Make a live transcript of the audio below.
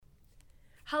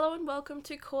Hello and welcome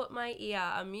to Caught My Ear,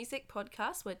 a music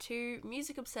podcast where two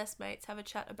music-obsessed mates have a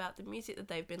chat about the music that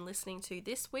they've been listening to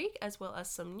this week, as well as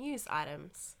some news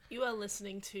items. You are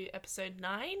listening to episode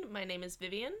 9. My name is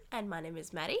Vivian. And my name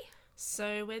is Maddie.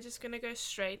 So we're just going to go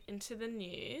straight into the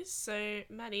news. So,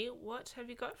 Maddie, what have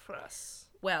you got for us?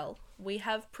 Well, we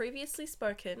have previously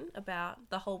spoken about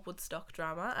the whole Woodstock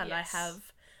drama, and Yes. I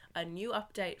have a new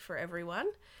update for everyone.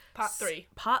 Part 3.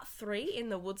 Part 3 in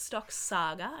the Woodstock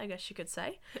saga, I guess you could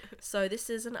say. So this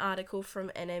is an article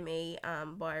from NME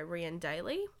by Rian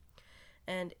Daly.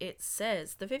 And it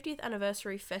says, the 50th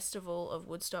anniversary festival of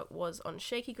Woodstock was on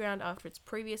shaky ground after its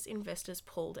previous investors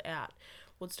pulled out.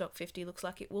 Woodstock 50 looks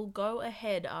like it will go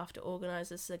ahead after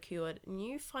organisers secured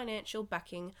new financial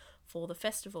backing for the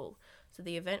festival. So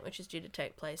the event, which is due to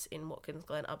take place in Watkins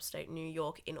Glen, upstate New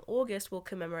York in August, will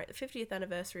commemorate the 50th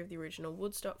anniversary of the original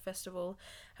Woodstock Festival.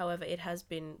 However, it has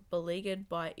been beleaguered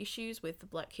by issues with the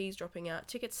Black Keys dropping out,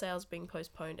 ticket sales being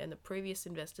postponed, and the previous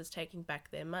investors taking back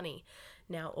their money.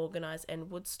 Now organised and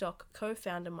Woodstock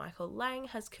co-founder Michael Lang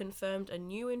has confirmed a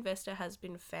new investor has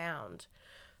been found.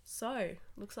 So,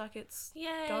 looks like it's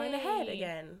Yay! going ahead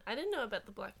again. I didn't know about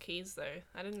the Black Keys, though.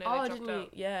 I didn't know Oh, they dropped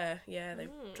didn't you? out. Yeah, they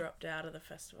dropped out of the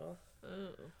festival. Oh.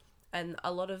 And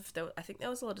I think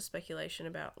there was a lot of speculation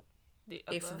about The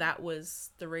if other- that was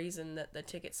the reason that the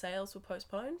ticket sales were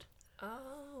postponed.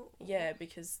 Oh. Yeah,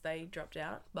 because they dropped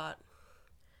out, but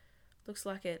looks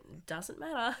like it doesn't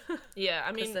matter. Yeah,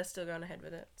 I Because mean, they're still going ahead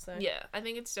with it. So yeah, I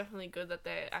think it's definitely good that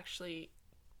they're actually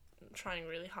trying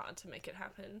really hard to make it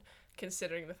happen,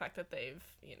 considering the fact that they've,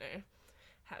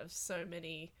 have so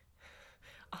many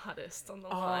artists on the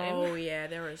line. Oh yeah,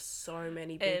 there are so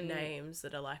many big And- names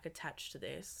that are like attached to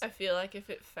this. I feel like if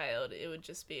it failed, it would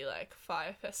just be like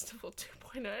Fire Festival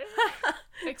 2.0.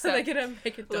 So they're gonna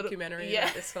make a little- documentary yeah.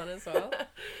 about this one as well.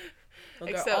 We'll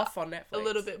go Except off on Netflix. a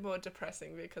little bit more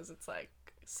depressing because it's like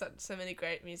so many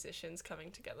great musicians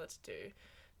coming together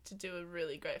to do a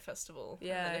really great festival.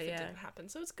 Yeah, and then if yeah. it didn't happen,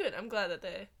 so it's good. I'm glad that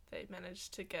they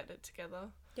managed to get it together.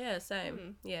 Yeah, same.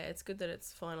 Mm. Yeah, it's good that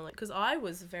it's finally, because I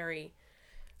was very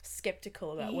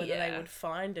skeptical about whether they Yeah. would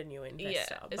find a new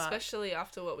investor. Yeah, but especially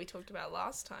after what we talked about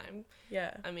last time.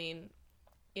 yeah, I mean,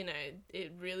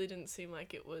 it really didn't seem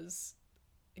like it was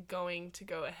going to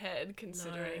go ahead,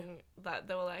 considering that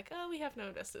they were like, oh, we have no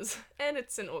investors, and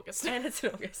it's in August. and it's in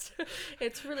August.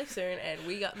 It's really soon, and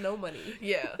we got no money.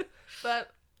 Yeah, but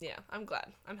yeah, I'm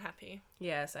glad. I'm happy.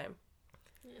 Yeah, same.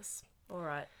 Yes. All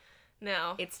right,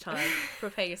 Now, it's time.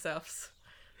 Prepare yourselves.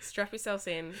 Strap yourselves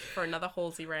in for another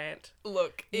Halsey rant.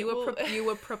 look, You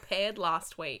were prepared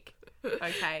last week.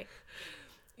 Okay.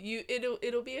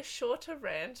 it'll be a shorter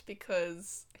rant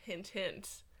because hint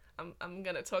I'm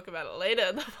gonna talk about it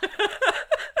later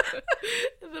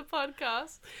in the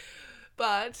podcast.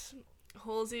 But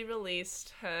Halsey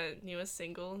released her newest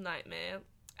single, Nightmare,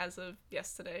 as of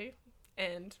yesterday,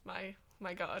 and my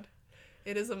god,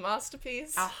 it is a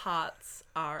masterpiece. Our hearts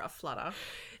are aflutter.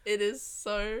 It is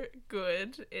so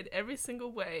good in every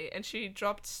single way, and she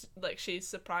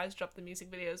surprise dropped the music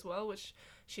video as well, which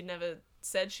she never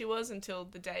said she was until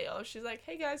the day of. She's like,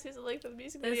 hey guys, here's a link for the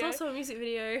music There's video. also a music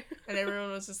video. And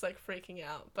everyone was just like freaking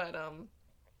out. But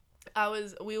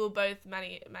we were both,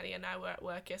 Maddie and I were at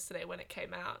work yesterday when it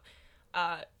came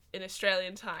out, in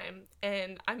Australian time,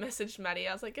 and I messaged Maddie.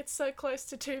 I was like, it's so close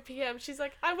to 2 p.m. She's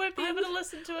like, I won't be able to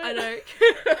listen to it. I know.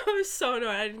 I was so annoyed.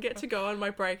 I didn't get to go on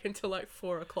my break until like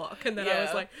 4 o'clock. And then I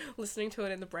was Yeah. like listening to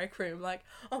it in the break room, like,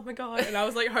 oh my God. And I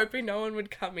was like hoping no one would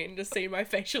come in to see my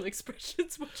facial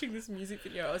expressions watching this music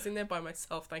video. I was in there by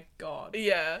myself, thank God.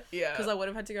 Yeah. Because I would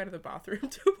have had to go to the bathroom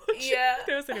to watch Yeah. it if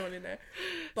there was anyone in there.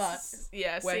 But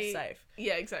yeah, we're see, safe.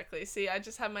 Yeah, exactly. See, I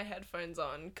just have my headphones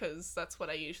on because that's what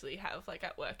I usually have, like,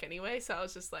 at work anyway. So I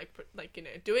was just, like,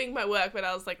 doing my work, but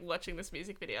I was, like, watching this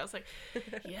music video. I was like,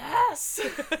 yes!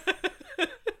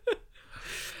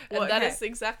 Well, and that okay. is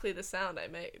exactly the sound I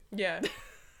made. Yeah.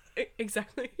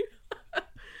 Exactly.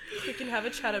 We can have a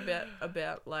chat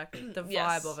about like the vibe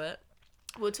Yes. of it.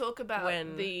 We'll talk about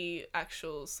When- the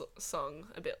actual song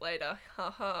a bit later.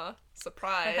 Haha,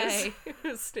 surprise.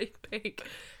 Hey, sneak peek.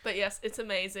 But yes, it's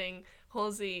amazing.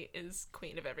 Halsey is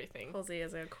queen of everything. Halsey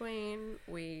is our queen.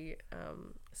 We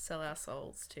sell our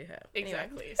souls to her. Anyway.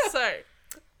 Exactly. So,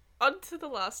 on to the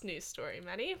last news story,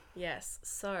 Maddie. Yes.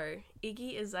 So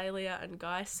Iggy Azalea and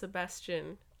Guy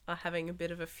Sebastian are having a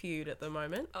bit of a feud at the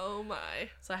moment. Oh my.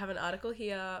 So I have an article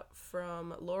here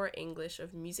from Laura English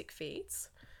of Music Feeds,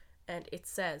 and it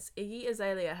says Iggy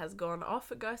Azalea has gone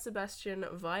off at Guy Sebastian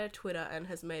via Twitter and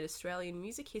has made Australian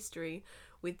music history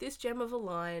with this gem of a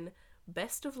line: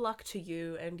 "Best of luck to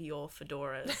you and your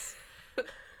fedoras."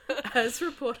 As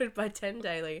reported by 10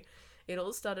 Daily, It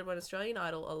all started when Australian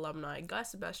Idol alumni Guy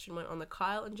Sebastian went on the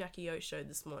Kyle and Jackie O show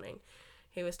this morning.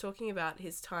 He was talking about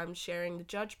his time sharing the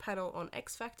judge panel on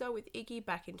X Factor with Iggy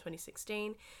back in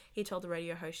 2016. He told the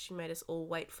radio host she made us all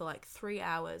wait for like 3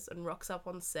 hours and rocks up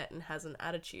on set and has an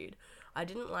attitude. I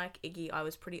didn't like Iggy, I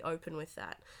was pretty open with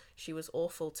that. She was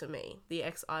awful to me. The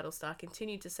ex-Idol star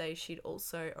continued to say she'd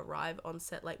also arrive on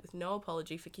set late with no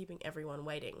apology for keeping everyone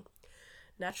waiting.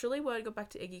 Naturally, word got back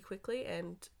to Iggy quickly,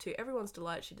 and to everyone's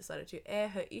delight, she decided to air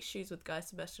her issues with Guy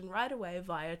Sebastian right away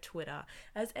via Twitter,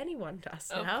 as anyone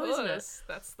does now, isn't it?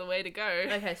 That's the way to go.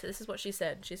 Okay, so this is what she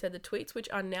said. She said, the tweets, which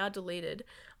are now deleted,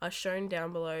 are shown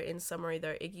down below. In summary,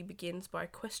 though, Iggy begins by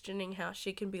questioning how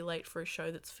she can be late for a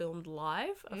show that's filmed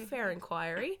live, a fair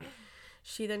inquiry.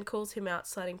 She then calls him out,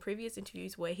 citing previous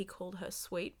interviews where he called her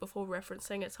sweet, before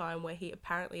referencing a time where he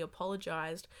apparently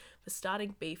apologised for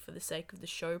starting beef for the sake of the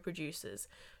show producers.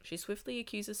 She swiftly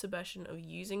accuses Sebastian of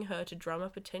using her to drum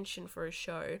up attention for a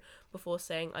show, before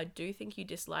saying, I do think you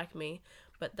dislike me,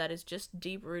 but that is just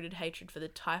deep-rooted hatred for the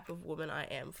type of woman I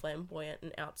am, flamboyant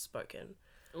and outspoken.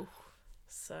 Ooh.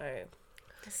 So,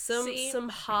 some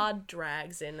hard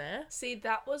drags in there. See,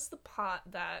 that was the part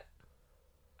that,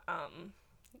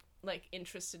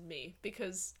 interested me,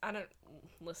 because I don't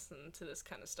listen to this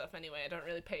kind of stuff anyway. I don't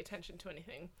really pay attention to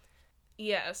anything.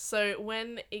 Yeah, so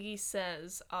when Iggy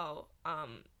says,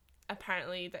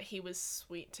 apparently that he was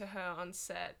sweet to her on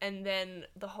set, and then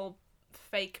the whole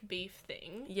fake beef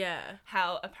thing. Yeah.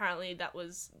 How apparently that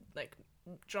was,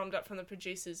 drummed up from the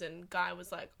producers, and Guy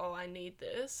was like, oh, I need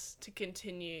this to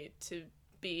continue to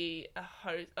be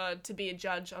to be a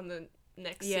judge on the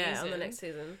next season. Yeah, on the next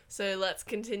season. So let's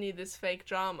continue this fake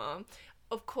drama.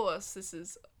 Of course, this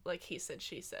is like he said,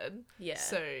 she said. Yeah.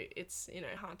 So it's,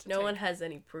 hard to No one has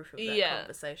any proof of that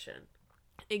conversation.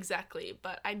 Exactly.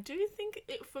 But I do think,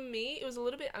 for me, it was a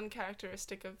little bit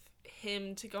uncharacteristic of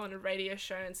him to go on a radio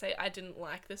show and say, I didn't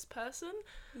like this person.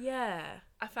 Yeah.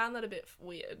 I found that a bit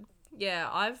weird. Yeah,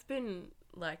 I've been,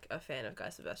 a fan of Guy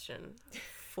Sebastian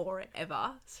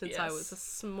forever, since I was a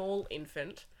small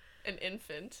infant. An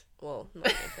infant? Well, not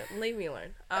an infant. Leave me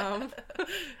alone.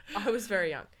 I was very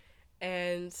young.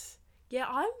 And, yeah,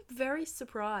 I'm very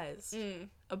surprised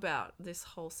about this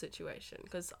whole situation,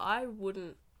 because I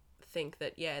wouldn't think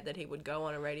that he would go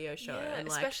on a radio show and,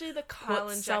 especially the Kyle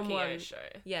and Jackie O show.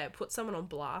 Yeah, put someone on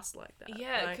blast like that.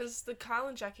 Yeah, because the Kyle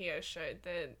and Jackie O show,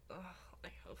 I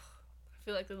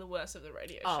feel like they're the worst of the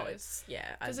radio shows.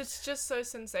 Because it's just so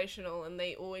sensational, and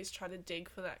they always try to dig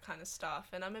for that kind of stuff,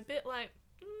 and I'm a bit like,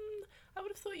 I would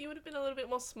have thought you would have been a little bit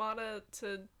more smarter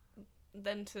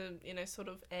than to sort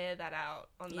of air that out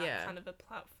on that kind of a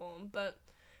platform, but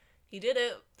he did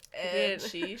it, and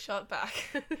she shot back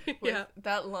with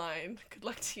that line. Good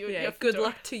luck to you and your fedoras. Good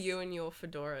luck to you and your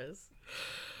fedoras.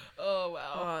 Oh,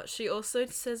 wow. She also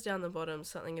says down the bottom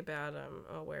something about,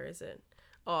 where is it?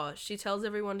 Oh, she tells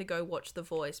everyone to go watch The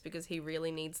Voice because he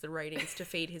really needs the ratings to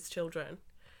feed his children.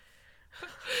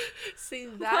 See,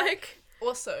 that...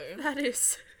 Also, that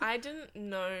is... I didn't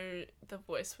know The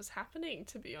Voice was happening,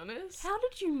 to be honest. How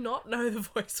did you not know The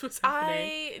Voice was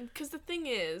happening? Because the thing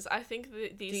is, I think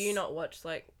that these... Do you not watch,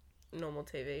 normal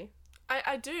TV?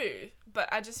 I do,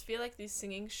 but I just feel like these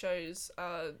singing shows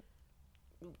are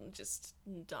just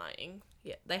dying.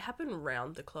 Yeah, they happen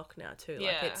round the clock now, too.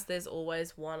 Yeah. There's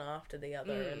always one after the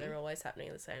other, and they're always happening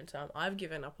at the same time. I've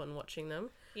given up on watching them.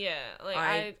 Yeah,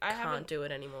 I can't do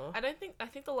it anymore. I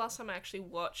think the last time I actually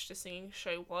watched a singing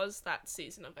show was that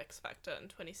season of X Factor in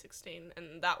 2016,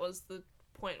 and that was the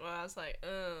point where I was like,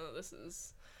 oh, this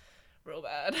is real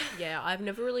bad. Yeah, I've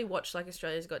never really watched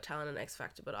Australia's Got Talent and X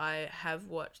Factor, but I have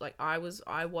watched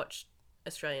I watched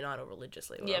Australian Idol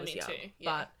religiously when I was young. Too.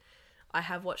 Yeah. But I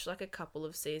have watched a couple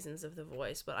of seasons of The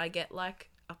Voice, but I get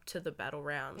up to the battle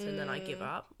rounds and then I give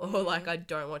up, or I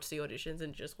don't watch the auditions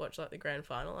and just watch the grand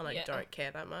final, and I don't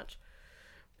care that much.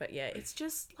 But yeah, it's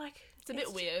just it's a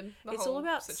bit weird. It's all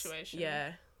about situation.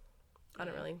 Yeah, I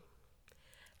don't really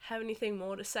have anything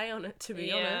more to say on it, to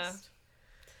be honest.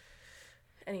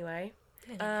 Anyway,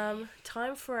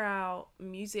 time for our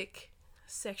music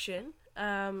section.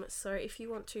 So if you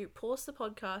want to pause the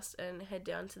podcast and head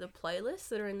down to the playlists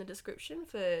that are in the description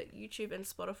for YouTube and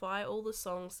Spotify, all the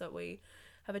songs that we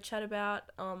have a chat about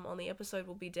on the episode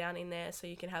will be down in there, so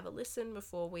you can have a listen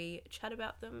before we chat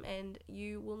about them, and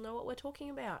you will know what we're talking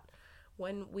about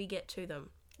when we get to them.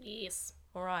 Yes.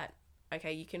 All right.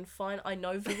 Okay, you can find... I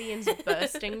know Vivian's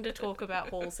bursting to talk about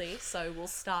Halsey, so we'll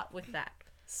start with that.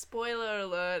 Spoiler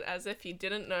alert, as if you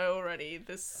didn't know already,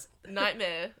 this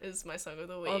Nightmare is my song of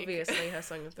the week. Obviously her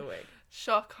song of the week.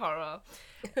 Shock horror.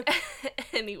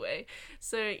 Anyway,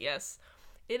 so yes,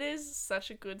 it is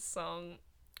such a good song,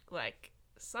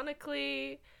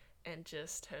 sonically and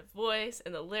just her voice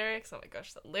and the lyrics. Oh my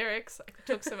gosh, the lyrics. I could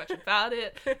talk so much about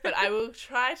it, but I will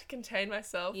try to contain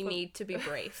myself. You need to be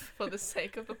brief. For the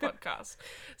sake of the podcast.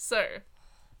 So,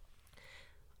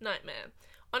 Nightmare.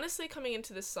 Honestly, coming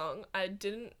into this song, I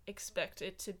didn't expect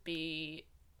it to be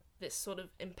this sort of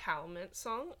empowerment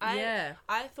song. I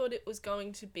thought it was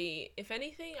going to be, if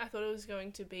anything, I thought it was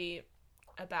going to be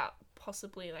about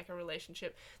possibly like a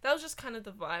relationship. That was just kind of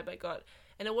the vibe I got.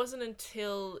 And it wasn't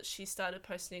until she started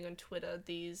posting on Twitter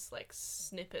these like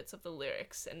snippets of the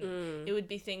lyrics, and it would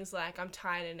be things like, I'm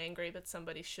tired and angry, but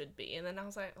somebody should be. And then I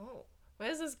was like, oh,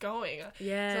 where's this going?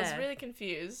 Yeah. So I was really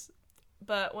confused.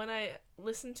 But when I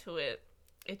listened to it,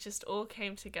 it just all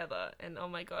came together, and oh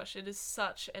my gosh, it is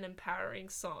such an empowering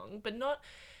song, but not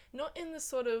in the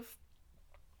sort of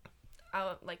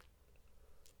like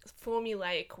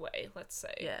formulaic way, let's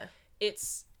say. Yeah.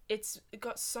 It's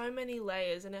got so many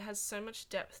layers, and it has so much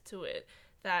depth to it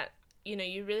that, you know,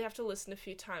 you really have to listen a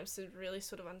few times to really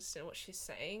sort of understand what she's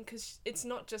saying, because it's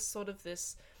not just sort of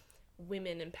this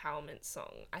women empowerment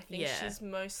song. I think she's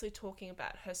mostly talking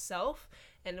about herself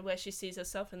and where she sees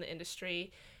herself in the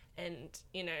industry, and,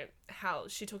 you know, how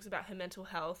she talks about her mental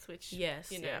health, which,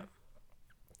 you know,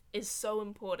 is so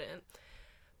important.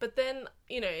 But then,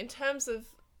 you know, in terms of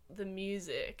the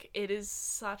music, it is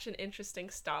such an interesting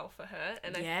style for her,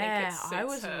 and I think it suits I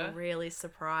was her. really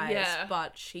surprised,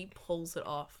 but she pulls it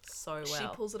off so well. She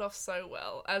pulls it off so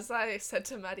well. As I said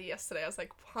to Maddie yesterday, I was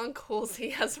like, Punk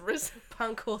Halsey has risen.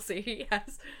 Punk Halsey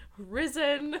has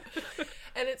risen.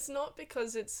 And it's not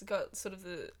because it's got sort of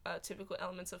the typical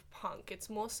elements of punk. It's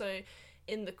more so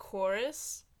in the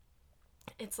chorus.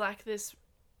 It's like this,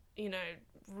 you know,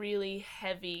 really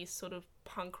heavy sort of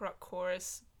punk rock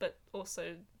chorus, but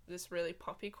also this really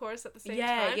poppy chorus at the same time.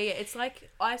 Yeah. It's like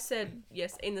I said,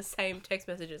 yes, in the same text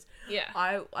messages. Yeah.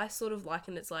 I sort of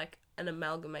liken it's like an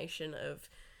amalgamation of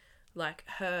like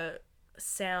her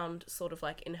sound sort of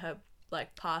like in her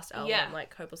like past album,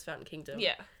 like Hopeless Fountain Kingdom.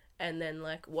 Yeah. And then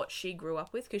like what she grew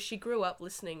up with, because she grew up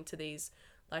listening to these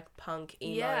like punk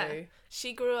emo. Yeah,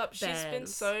 she grew up. She's been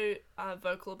bands. so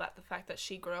vocal about the fact that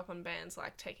she grew up on bands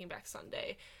like Taking Back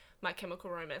Sunday, My Chemical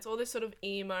Romance, all this sort of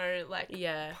emo like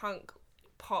punk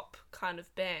pop kind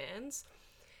of bands,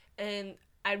 and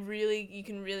you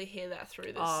can really hear that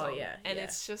through this song. And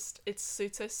it's just, it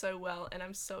suits her so well, and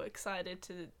I'm so excited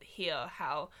to hear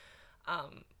how,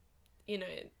 you know,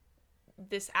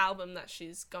 this album that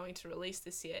she's going to release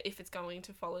this year, if it's going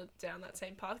to follow down that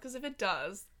same path, because if it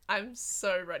does, I'm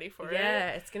so ready for it. Yeah,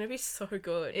 it's gonna be so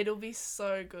good. It'll be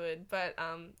so good. But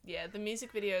the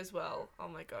music video as well. Oh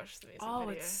my gosh, the music video. Oh,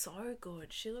 it's so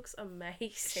good. She looks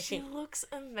amazing. She looks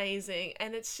amazing,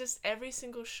 and it's just every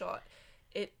single shot,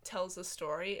 it tells a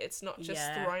story. It's not just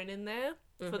thrown in there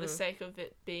for the sake of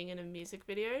it being in a music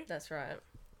video. That's right.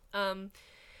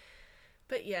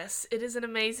 But yes, it is an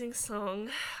amazing song.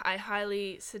 I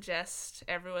highly suggest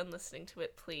everyone listening to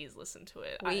it, please listen to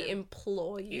it. We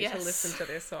implore you to listen to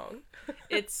this song.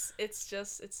 It's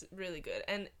really good.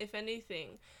 And if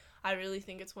anything, I really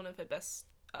think it's one of her best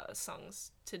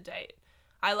songs to date.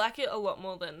 I like it a lot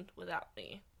more than Without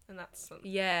Me. And that's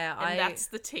that's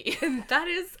the tea. That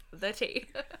is the tea.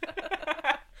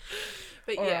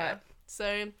 But right.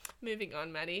 So, moving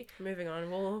on, Maddie. Moving on.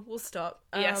 We'll stop.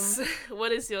 Yes.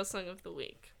 What is your song of the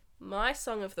week? My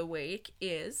song of the week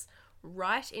is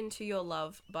Right Into Your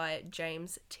Love by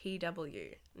James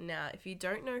T.W. Now, if you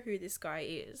don't know who this guy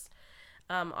is,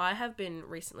 I have been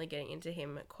recently getting into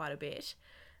him quite a bit.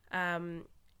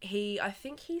 I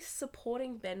think he's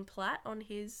supporting Ben Platt on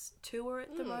his tour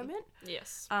at the moment.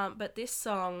 Yes. But this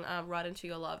song, Right Into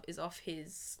Your Love, is off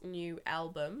his new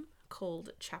album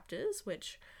called Chapters,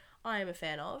 which I am a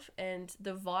fan of, and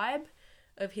the vibe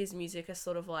of his music is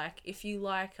sort of like, if you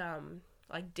like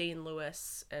Dean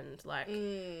Lewis and like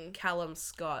Callum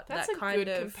Scott, that's that kind good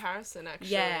of comparison, actually.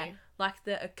 Yeah, like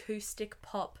the acoustic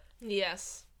pop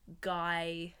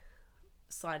guy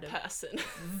side of person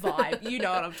vibe. You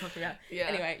know what I'm talking about. Yeah.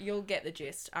 Anyway, you'll get the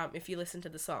gist if you listen to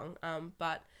the song.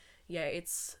 But yeah,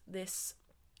 it's this,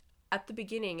 at the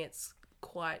beginning it's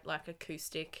quite like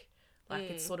acoustic,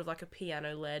 like it's sort of like a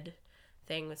piano led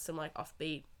thing with some like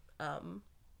offbeat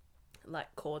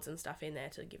like chords and stuff in there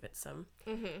to give it some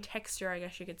texture, I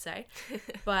guess you could say.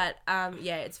 But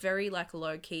it's very like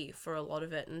low key for a lot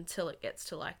of it until it gets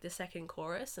to like the second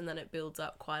chorus, and then it builds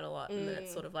up quite a lot, and then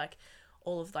it's sort of like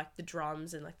all of like the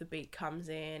drums and like the beat comes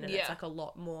in, and it's like a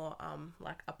lot more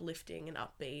like uplifting and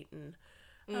upbeat, and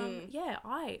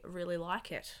I really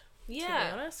like it. To be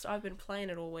honest, I've been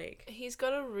playing it all week. He's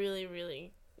got a really,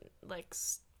 really like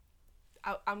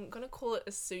I'm gonna call it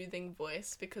a soothing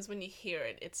voice, because when you hear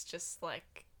it, it's just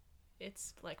like,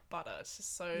 it's like butter. It's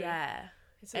just so Yeah.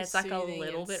 It's, so It's like a soothing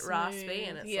little and bit raspy,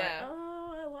 and smooth. it's like,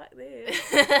 oh, I like this.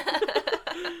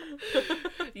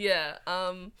 Yeah.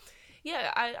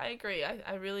 Yeah, I agree.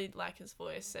 I really like his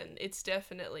voice, and it's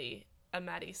definitely a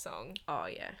Maddie song. Oh,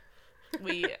 yeah.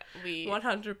 We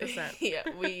 100%. Yeah,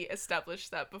 we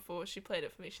established that before she played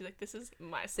it for me. She's like, this is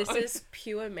my song. This is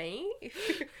pure me.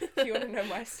 If you want to know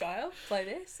my style, play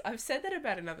this. I've said that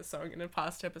about another song in a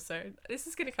past episode. This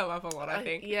is going to come up a lot, I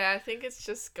think. Yeah, I think it's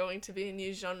just going to be a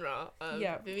new genre of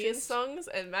Vivian songs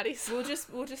and Maddie songs.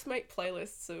 We'll just make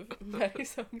playlists of Maddie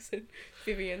songs and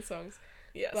Vivian songs.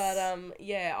 Yes. But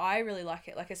yeah, I really like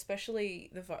it. Like,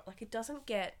 especially like, it doesn't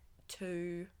get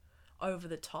too over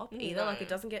the top either. No. Like, it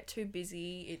doesn't get too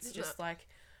busy. It's just like,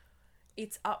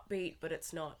 it's upbeat, but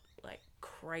it's not like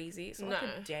crazy. It's not like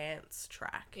a dance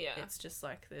track. Yeah. It's just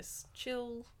like this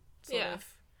chill sort of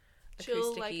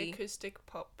chill, like acousticy- acoustic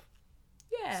pop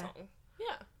yeah, song.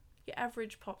 Yeah. your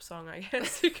average pop song, I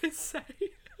guess you could say.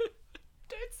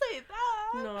 Don't say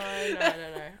that.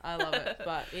 No. I love it.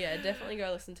 But yeah, definitely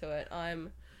go listen to it.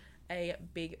 I'm a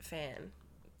big fan.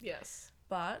 Yes.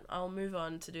 But I'll move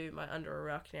on to do my Under a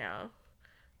Rock now.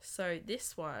 So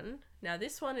this one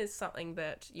is something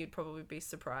that you'd probably be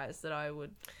surprised that I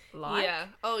would like. Yeah.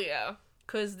 Oh, yeah.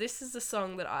 Because this is a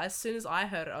song that as soon as I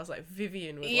heard it, I was like,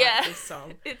 Vivian would Yeah. like this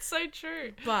song. It's so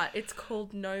true. But it's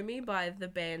called Know Me by the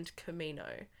band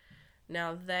Camino.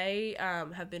 Now, they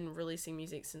have been releasing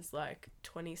music since, like,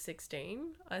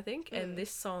 2016, I think. And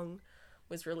this song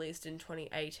was released in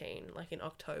 2018, like in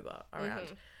October,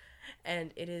 around.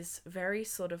 And it is very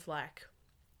sort of, like,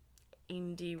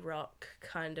 indie rock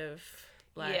kind of,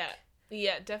 like...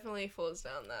 Yeah, definitely falls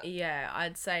down that. Yeah,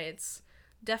 I'd say it's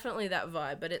definitely that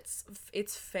vibe, but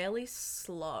it's fairly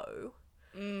slow.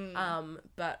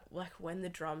 But, like, when the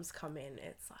drums come in,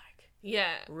 it's, like...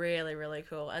 Yeah. Really, really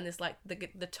cool. And this, like,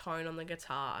 the tone on the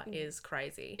guitar is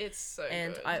crazy. It's so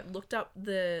And good. I looked up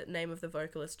the name of the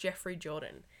vocalist, Jeffrey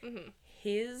Jordan.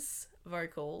 His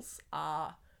vocals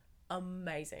are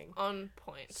amazing. On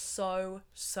point. So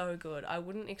good. I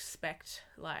wouldn't expect,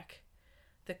 like,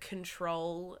 the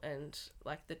control and,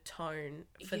 like, the tone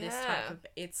for this type of...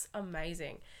 It's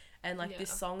amazing. And, like, this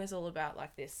song is all about,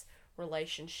 like, this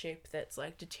relationship that's,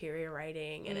 like,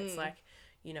 deteriorating. And it's, like...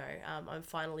 You know, I'm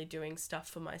finally doing stuff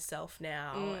for myself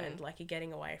now, and like you're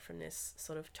getting away from this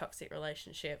sort of toxic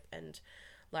relationship, and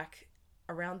like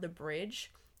around the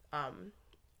bridge,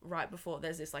 right before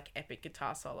there's this like epic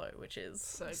guitar solo, which is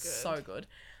so good.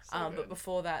 But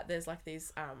before that, there's like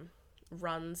these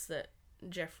runs that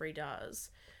Jeffrey does,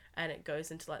 and it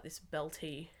goes into like this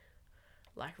belty,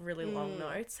 like really long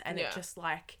notes, and it just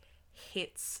like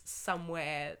hits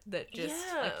somewhere that just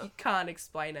like you can't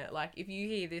explain it. Like if you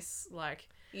hear this, like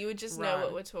you would just know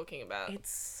what we're talking about. It's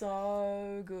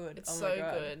so good. It's so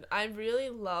good. I really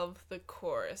love the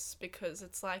chorus because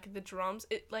it's like the drums.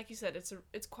 It like you said,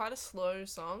 it's quite a slow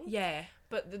song. Yeah.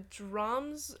 But the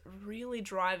drums really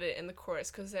drive it in the chorus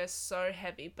because they're so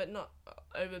heavy, but not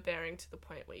overbearing to the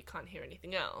point where you can't hear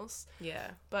anything else. Yeah.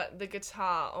 But the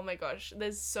guitar, oh my gosh,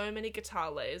 there's so many guitar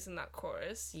layers in that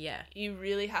chorus. Yeah. You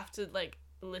really have to like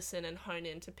listen and hone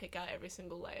in to pick out every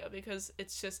single layer because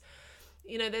it's just,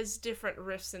 you know, there's different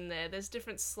riffs in there, there's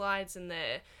different slides in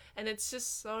there, and it's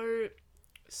just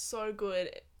so good,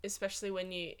 especially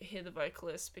when you hear the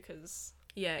vocalist because...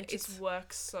 Yeah, it just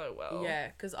works so well. Yeah,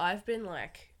 because I've been,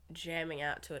 like, jamming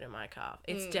out to it in my car.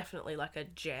 It's definitely, like, a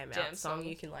jam out song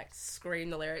you can, like, scream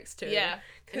the lyrics to. Yeah,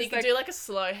 and you can do, like, a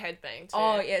slow headbang, too.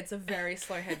 Oh, yeah, it's a very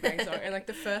slow headbang song. And, like,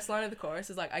 the first line of the chorus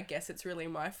is, like, I guess it's really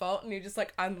my fault, and you just,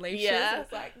 like, unleash it.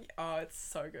 It's like, oh, it's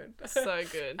so good. So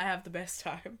good. I have the best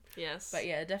time. Yes. But,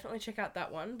 yeah, definitely check out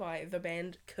that one by the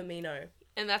band Camino.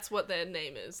 And that's what their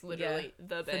name is, literally,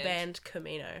 the band. The band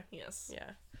Camino. Yes. Yeah.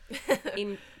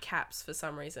 In caps for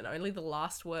some reason. Only the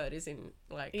last word is in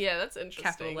like that's interesting.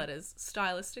 Capital letters.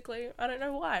 Stylistically, I don't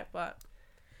know why, but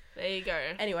there you go.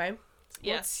 Anyway,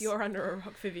 what's your Under a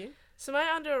Rock, Vivian? So my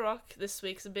Under a Rock this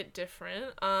week's a bit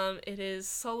different. It is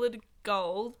Solid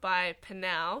Gold by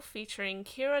Panau featuring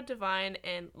Kira Devine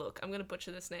and look, I'm gonna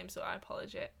butcher this name, so I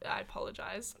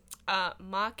apologize.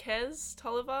 Marquez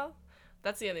Tolliver.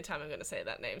 That's the only time I'm going to say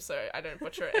that name, so I don't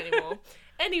butcher it anymore.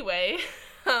 Anyway,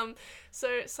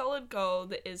 so Solid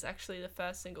Gold is actually the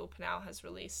first single Panau has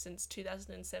released since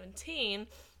 2017,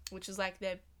 which is like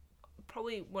their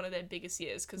probably one of their biggest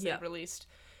years because they've released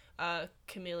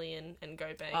Chameleon and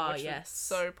Go Bang, which was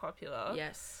so popular.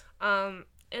 Yes. And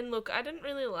look, I didn't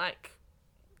really like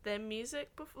their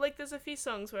music before. Like, there's a few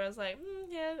songs where I was like,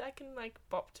 yeah, I can like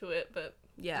bop to it, but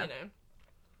you know.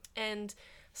 And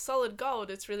Solid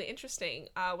Gold, it's really interesting.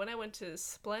 When I went to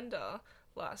Splendor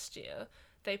last year,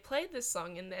 they played this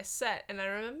song in their set, and I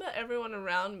remember everyone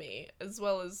around me, as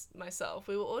well as myself,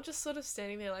 we were all just sort of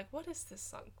standing there like, what is this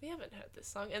song? We haven't heard this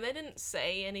song. And they didn't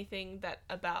say anything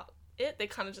about it. They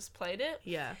kind of just played it.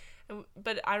 Yeah.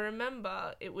 But I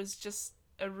remember it was just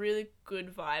a really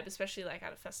good vibe, especially like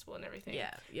at a festival and everything.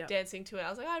 Yeah. Yeah. Dancing to it. I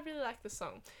was like, I really like this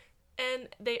song. And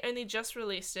they only just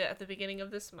released it at the beginning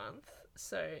of this month,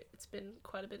 so it's been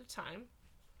quite a bit of time.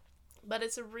 But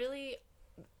it's a really,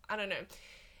 I don't know.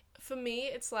 For me,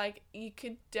 it's like you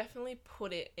could definitely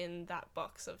put it in that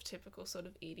box of typical sort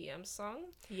of EDM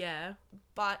song. Yeah.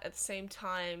 But at the same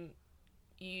time,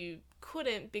 you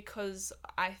couldn't, because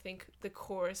I think the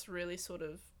chorus really sort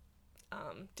of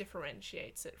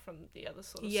differentiates it from the other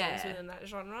sort of songs within that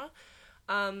genre.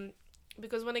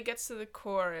 Because when it gets to the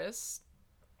chorus,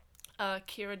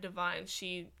 Kira Devine,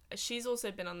 she's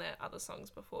also been on their other songs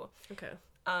before. Okay.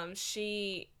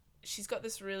 She's got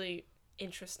this really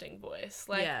interesting voice,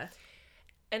 like,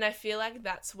 and I feel like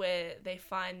that's where they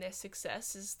find their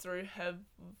success, is through her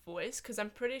voice, because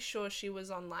I'm pretty sure she was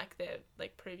on like their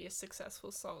like previous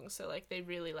successful songs, so like they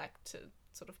really like to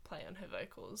sort of play on her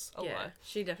vocals a lot.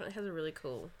 She definitely has a really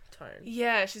cool tone.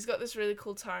 Yeah, she's got this really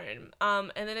cool tone.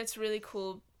 And then it's really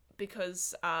cool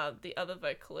because the other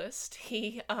vocalist,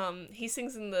 he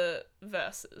sings in the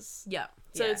verses. Yeah.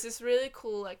 So it's this really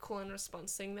cool like call and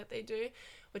response thing that they do,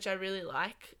 which I really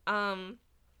like.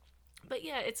 But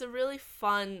yeah, it's a really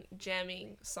fun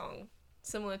jamming song,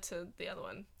 similar to the other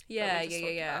one.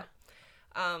 Yeah.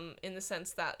 In the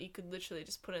sense that you could literally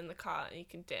just put it in the car and you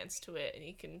can dance to it and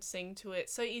you can sing to it.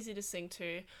 So easy to sing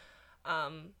to,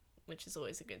 which is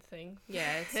always a good thing.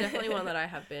 Yeah, it's definitely one that I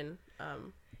have been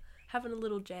having a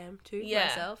little jam to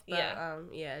myself. But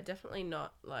definitely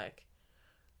not like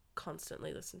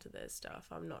constantly listen to their stuff.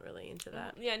 I'm not really into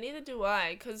that. Yeah, neither do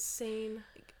I, because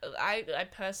I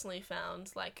personally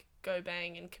found like Go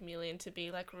Bang and Chameleon to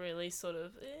be like really sort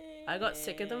of I got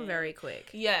sick of them very quick.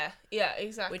 Yeah,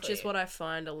 exactly. Which is what I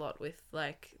find a lot with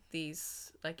like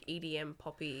these like EDM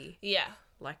poppy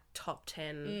like top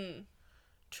 10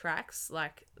 tracks.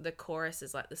 Like the chorus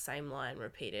is like the same line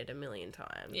repeated a million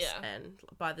times. Yeah. And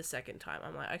by the second time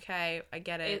I'm like, okay, I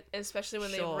get it. Especially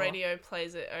when the radio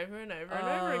plays it over and over and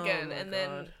over again. And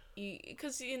then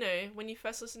because you know, when you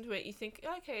first listen to it you think,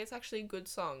 okay, it's actually a good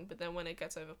song, but then when it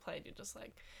gets overplayed you're just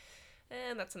like,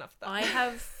 and that's enough of that. I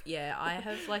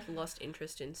have like lost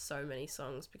interest in so many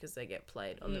songs because they get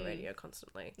played on the radio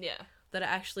constantly. Yeah. That are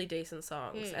actually decent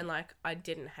songs and like I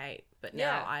didn't hate, but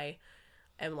now I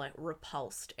am like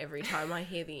repulsed every time I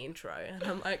hear the intro and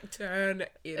I'm like, turn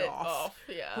it off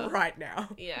right now.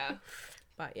 Yeah.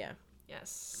 But yeah.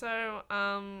 Yes. So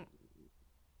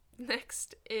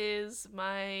next is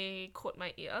Caught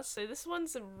My Ear. So this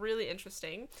one's really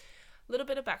interesting. Little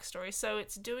bit of backstory. So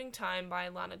it's Doing Time by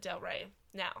Lana Del Rey.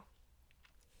 Now,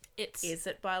 Is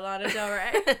it by Lana Del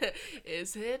Rey?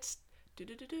 Is it?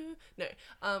 No.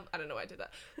 I don't know why I did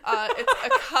that. It's a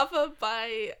cover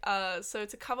by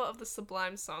it's a cover of the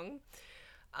Sublime song.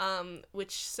 So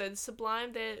the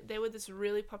Sublime, they were this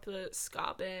really popular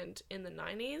ska band in the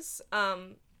 90s.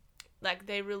 Like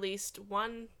they released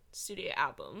one studio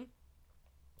album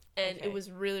and it was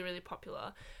really, really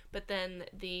popular. But then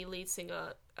the lead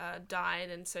singer died,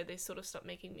 and so they sort of stopped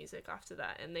making music after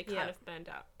that, and they kind of burned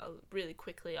out really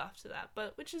quickly after that,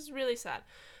 which is really sad.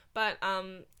 But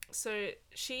so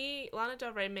Lana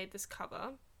Del Rey made this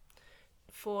cover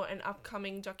for an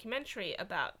upcoming documentary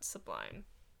about Sublime.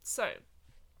 So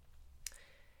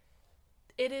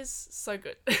it is so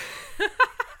good.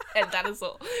 And that is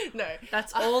all. No.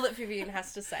 That's all that Vivian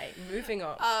has to say. Moving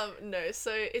on. No,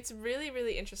 so it's really,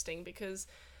 really interesting because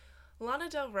Lana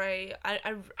Del Rey,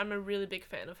 I'm a really big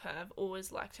fan of her. I've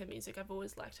always liked her music. I've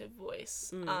always liked her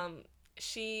voice.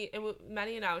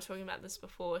 Maddie and I were talking about this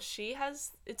before.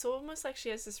 It's almost like she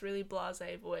has this really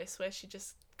blasé voice where she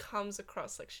just comes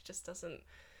across like she just doesn't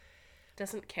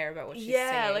care about what she's singing.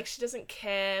 Yeah, like she doesn't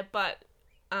care, but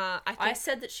I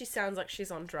said that she sounds like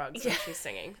she's on drugs when she's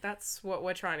singing. That's what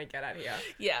we're trying to get at here.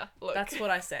 Yeah, look. That's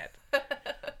what I said.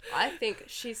 I think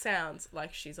she sounds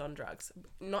like she's on drugs.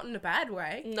 Not in a bad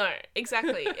way. No,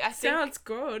 exactly. Sounds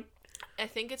good. I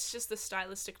think it's just the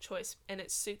stylistic choice, and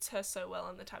it suits her so well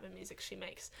on the type of music she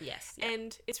makes. Yes. Yeah.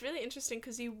 And it's really interesting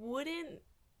because you wouldn't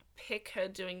pick her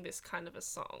doing this kind of a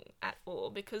song at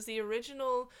all, because the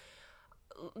original,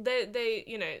 they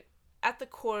you know, at the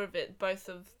core of it, both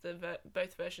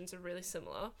versions are really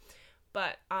similar,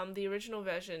 but the original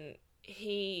version,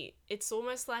 it's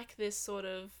almost like this sort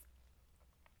of,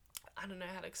 I don't know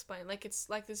how to explain, like it's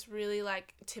like this really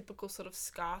like typical sort of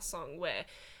ska song where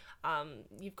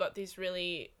you've got these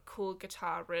really cool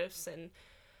guitar riffs and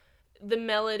the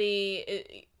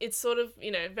melody, it's sort of,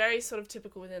 you know, very sort of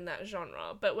typical within that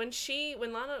genre. But when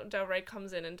Lana Del Rey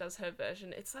comes in and does her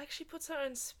version, it's like she puts her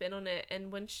own spin on it.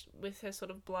 And with her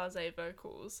sort of blasé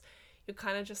vocals, you're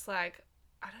kind of just like,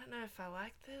 I don't know if I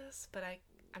like this, but I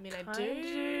mean, I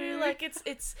do. Like,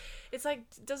 it's like,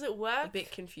 does it work? A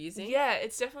bit confusing. Yeah,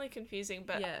 it's definitely confusing,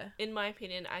 but yeah. in my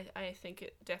opinion, I think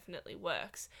it definitely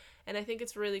works. And I think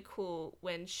it's really cool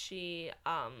when she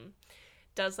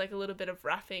does like a little bit of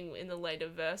rapping in the later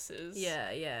verses.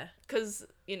 Yeah, yeah. Because,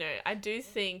 you know, I do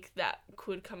think that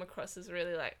could come across as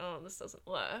really like, oh, this doesn't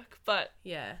work. But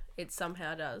yeah, it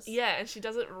somehow does. Yeah, and she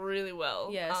does it really well.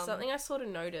 Yeah, something I sort of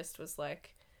noticed was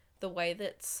like the way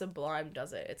that Sublime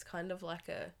does it. It's kind of like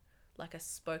a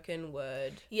spoken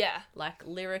word. Yeah. Like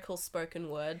lyrical spoken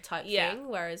word type thing.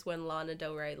 Whereas when Lana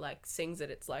Del Rey like sings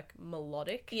it, it's like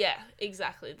melodic. Yeah,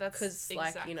 exactly. That's because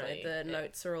like, you know, the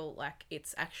notes are all like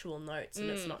it's actual notes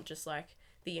and it's not just like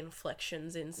the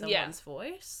inflections in someone's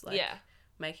voice. Like,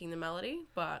 making the melody,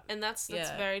 and that's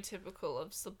very typical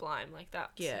of Sublime. Like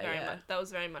that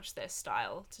was very much their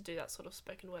style to do that sort of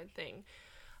spoken word thing.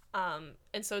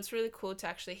 And so it's really cool to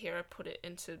actually hear her put it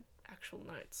into actual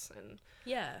notes and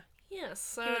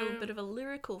so give it a bit of a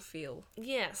lyrical feel.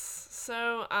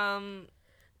 So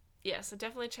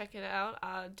definitely check it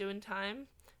out. Doing Time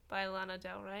by Lana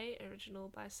Del Rey, original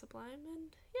by Sublime,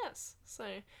 and so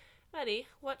Maddie,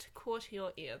 what caught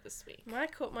your ear this week?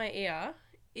 What caught my ear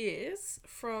is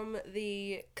from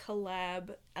the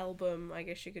collab album, I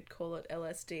guess you could call it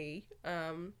LSD,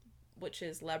 which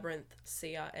is Labrinth,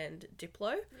 Sia, and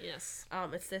Diplo. Yes.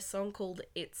 It's their song called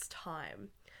It's Time.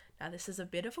 Now, this is a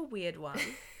bit of a weird one.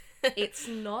 It's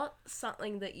not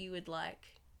something that you would, like,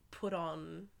 put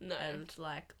on and,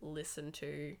 like, listen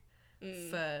to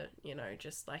for, you know,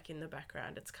 just, like, in the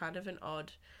background. It's kind of an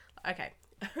odd... Okay.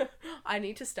 I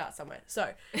need to start somewhere.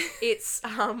 So, it's,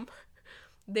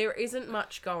 there isn't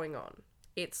much going on.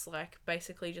 It's, like,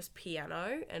 basically just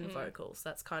piano and vocals.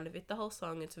 That's kind of it. The whole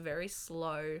song, it's very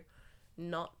slow,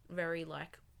 not very,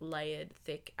 like, layered,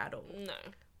 thick at all. No.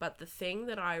 But the thing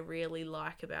that I really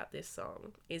like about this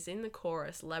song is in the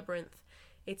chorus, Labrinth,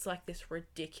 it's like this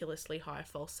ridiculously high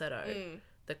falsetto,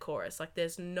 the chorus. Like,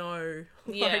 there's no,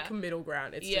 like, middle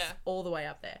ground. It's just all the way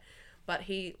up there. But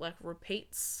he, like,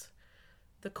 repeats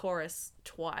the chorus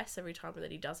twice every time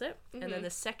that he does it. And then the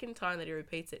second time that he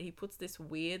repeats it, he puts this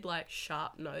weird, like,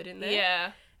 sharp note in there.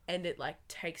 Yeah. And it, like,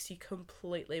 takes you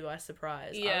completely by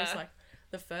surprise. I was like...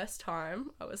 The first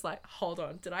time, I was like, hold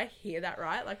on, did I hear that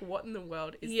right? Like, what in the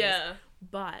world is this?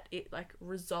 But it, like,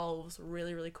 resolves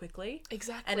really, really quickly.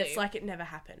 Exactly. And it's like it never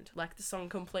happened. Like, the song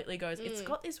completely goes... It's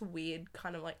got this weird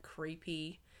kind of, like,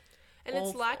 creepy... And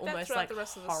it's like that almost throughout like the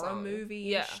rest of the song. horror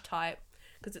movie-ish type.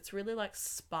 Because it's really, like,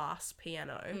 sparse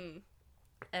piano.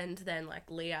 And then, like,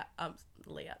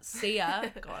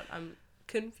 Sia... God, I'm...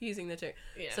 confusing the two.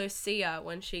 So Sia,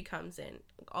 when she comes in,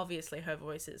 obviously her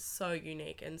voice is so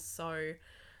unique and so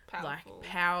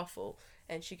powerful,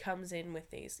 and she comes in with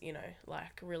these, you know,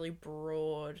 like really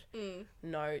broad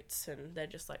notes, and they're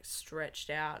just like stretched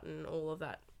out and all of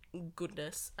that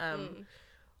goodness.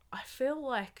 I feel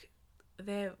like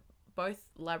they're both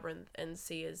Labrinth and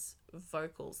Sia's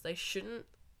vocals, they shouldn't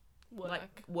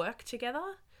work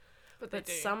together, but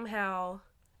somehow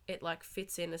it like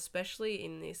fits in, especially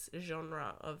in this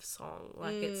genre of song.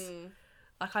 Like it's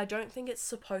like, I don't think it's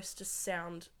supposed to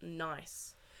sound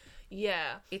nice.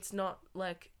 Yeah. It's not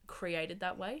like created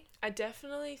that way. I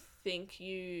definitely think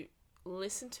you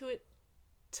listen to it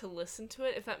to listen to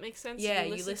it, if that makes sense. Yeah,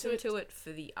 you listen to it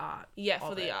for the art. Yeah,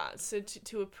 for the art. So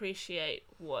to appreciate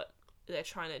what they're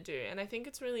trying to do. And I think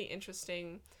it's really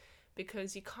interesting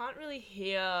because you can't really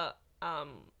hear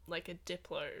like a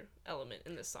Diplo element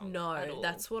in the song. No,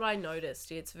 that's what I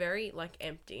noticed. It's very like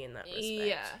empty in that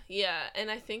respect. Yeah, and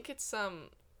I think it's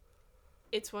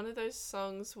one of those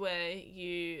songs where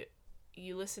you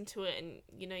listen to it and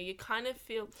you know you kind of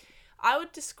feel. I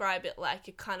would describe it like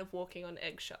you're kind of walking on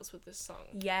eggshells with this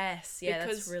song. Yes, yeah,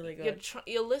 that's really good.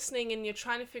 You're listening and you're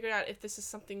trying to figure out if this is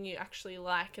something you actually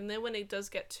like, and then when it does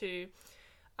get to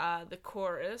the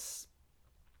chorus.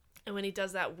 And when he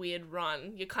does that weird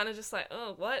run, you're kind of just like,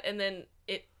 oh, what? And then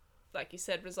it, like you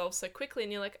said, resolves so quickly,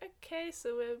 and you're like, okay,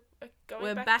 so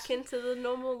we're back into the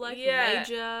normal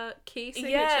major key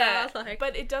signature. Yeah,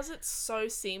 but it does it so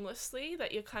seamlessly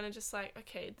that you're kind of just like,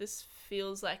 okay, this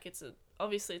feels like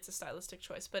obviously it's a stylistic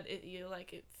choice, but it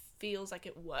feels like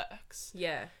it works.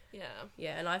 Yeah. Yeah.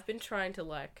 Yeah, and I've been trying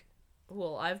to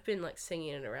I've been singing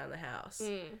it around the house.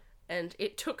 And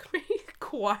it took me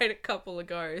quite a couple of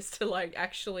goes to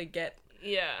actually get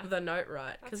the note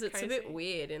right, because it's a bit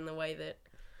weird in the way that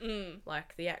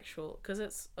Like the actual, because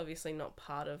it's obviously not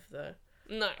part of the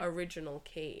No. original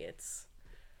key. It's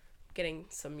getting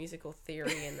some musical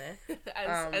theory in there.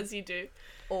 As you do.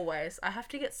 Always. I have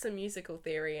to get some musical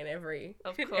theory in every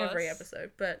Of every course.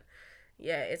 episode. But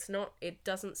yeah, it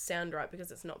doesn't sound right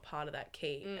because it's not part of that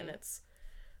key. And it's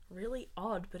really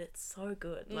odd, but it's so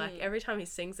good. Like every time he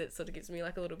sings it sort of gives me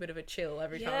like a little bit of a chill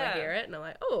every time I hear it. And I'm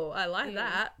like, oh, I like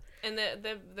that. And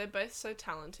they're both so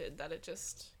talented that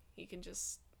you can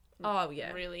just Oh,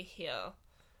 yeah. really hear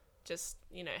just,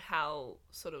 you know, how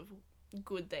sort of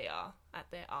good they are at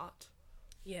their art.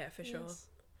 Yeah, for sure. Yes.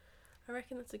 I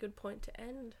reckon that's a good point to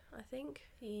end, I think.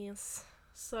 Yes.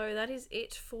 So that is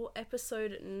it for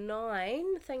episode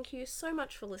 9. Thank you so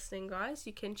much for listening, guys.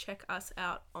 You can check us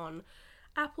out on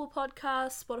Apple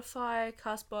Podcasts, Spotify,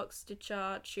 Castbox,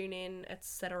 Stitcher, TuneIn,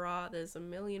 etc. There's a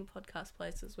million podcast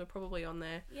places. We're probably on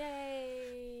there.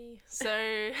 Yay!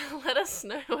 So let us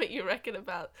know what you reckon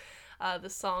about the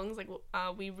songs. Like,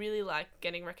 we really like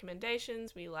getting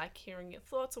recommendations. We like hearing your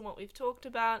thoughts on what we've talked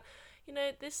about. You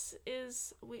know,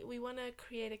 we want to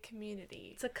create a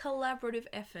community. It's a collaborative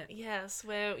effort. Yes,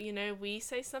 where, you know, we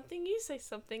say something, you say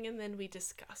something, and then we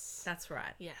discuss. That's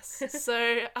right. Yes.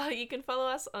 So you can follow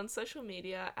us on social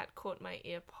media at Caught My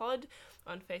Ear Pod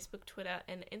on Facebook, Twitter,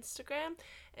 and Instagram.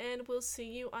 And we'll see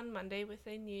you on Monday with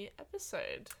a new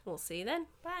episode. We'll see you then.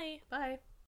 Bye. Bye.